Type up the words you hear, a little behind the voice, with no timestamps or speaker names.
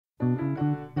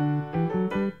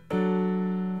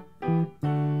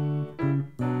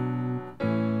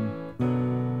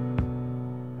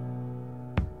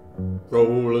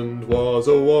Roland was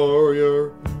a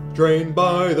warrior, trained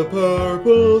by the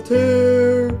purple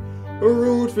tear, a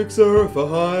root fixer for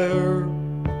hire,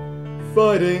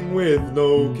 fighting with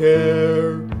no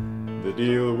care. The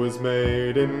deal was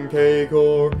made in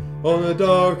K-Corp on a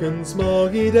dark and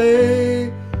smoggy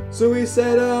day, so he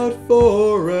set out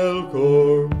for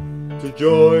L-Corp to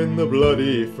join the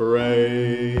bloody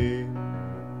fray.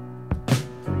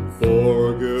 For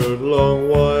a good long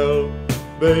while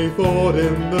they fought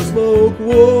in the smoke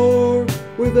war,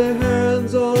 with their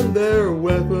hands on their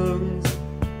weapons,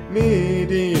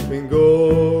 knee-deep in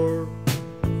gore.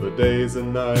 For days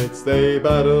and nights they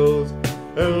battled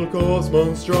L-Corp's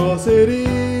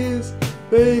monstrosities.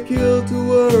 They killed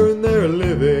to earn their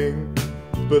living,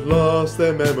 but lost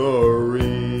their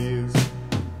memories.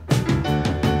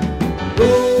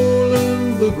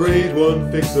 Roland, the Great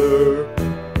One Fixer.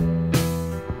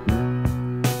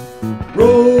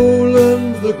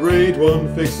 Roland, the Great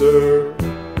One Fixer.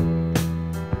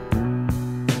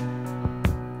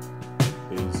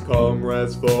 His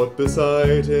comrades fought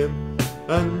beside him,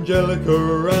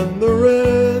 Angelica and the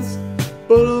rest.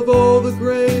 But of all the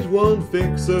Great One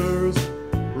Fixers,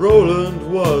 Roland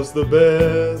was the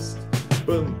best.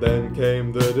 But then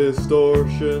came the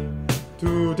Distortion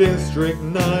to District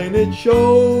 9. It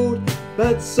showed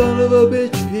that son of a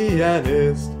bitch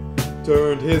Pianist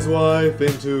turned his wife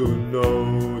into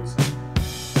nodes.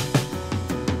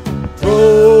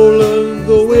 Roland,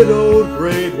 the widowed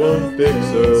Great One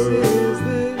Fixer,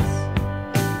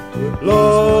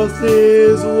 lost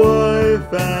his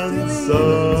wife and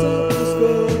son.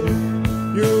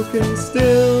 You can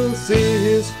still see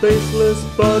his faceless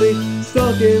body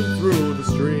stalking through the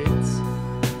streets,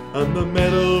 and the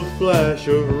metal flash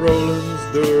of Roland's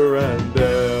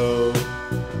Durandal,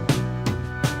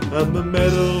 and the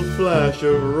metal flash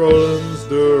of Roland's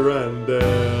Durandal.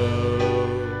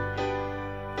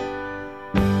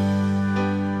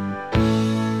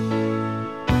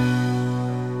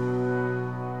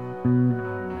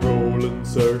 Roland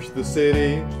searched the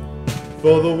city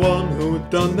for the one who'd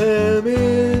done them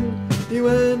in. He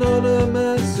went on a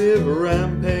massive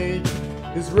rampage,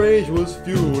 his rage was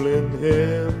fueling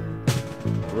him.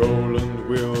 Roland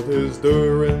wielded his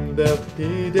Durandal,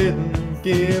 he didn't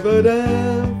give a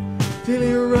damn, till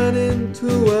he ran into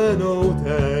an old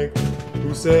hag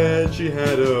who said she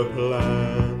had a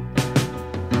plan.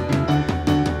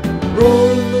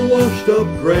 Roland, the washed up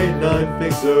Great Night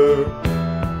Fixer.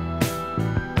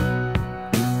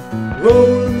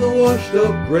 Roland, the washed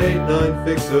up Great Night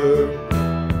Fixer.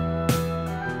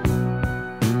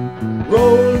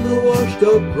 Roland, the washed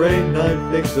up Great Night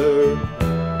Fixer.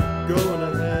 Going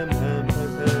a ham, ham,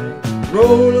 ham, ham.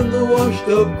 Roland, the washed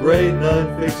up Great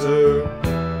Night Fixer.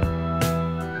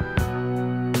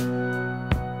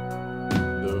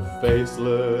 The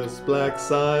faceless black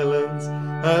silence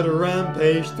had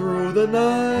rampaged through the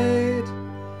night.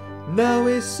 Now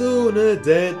he's soon a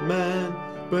dead man,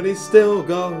 but he's still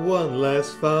got one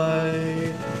last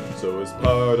fight. So as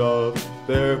part of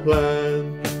their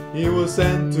plan, he was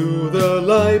sent to the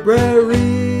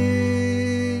library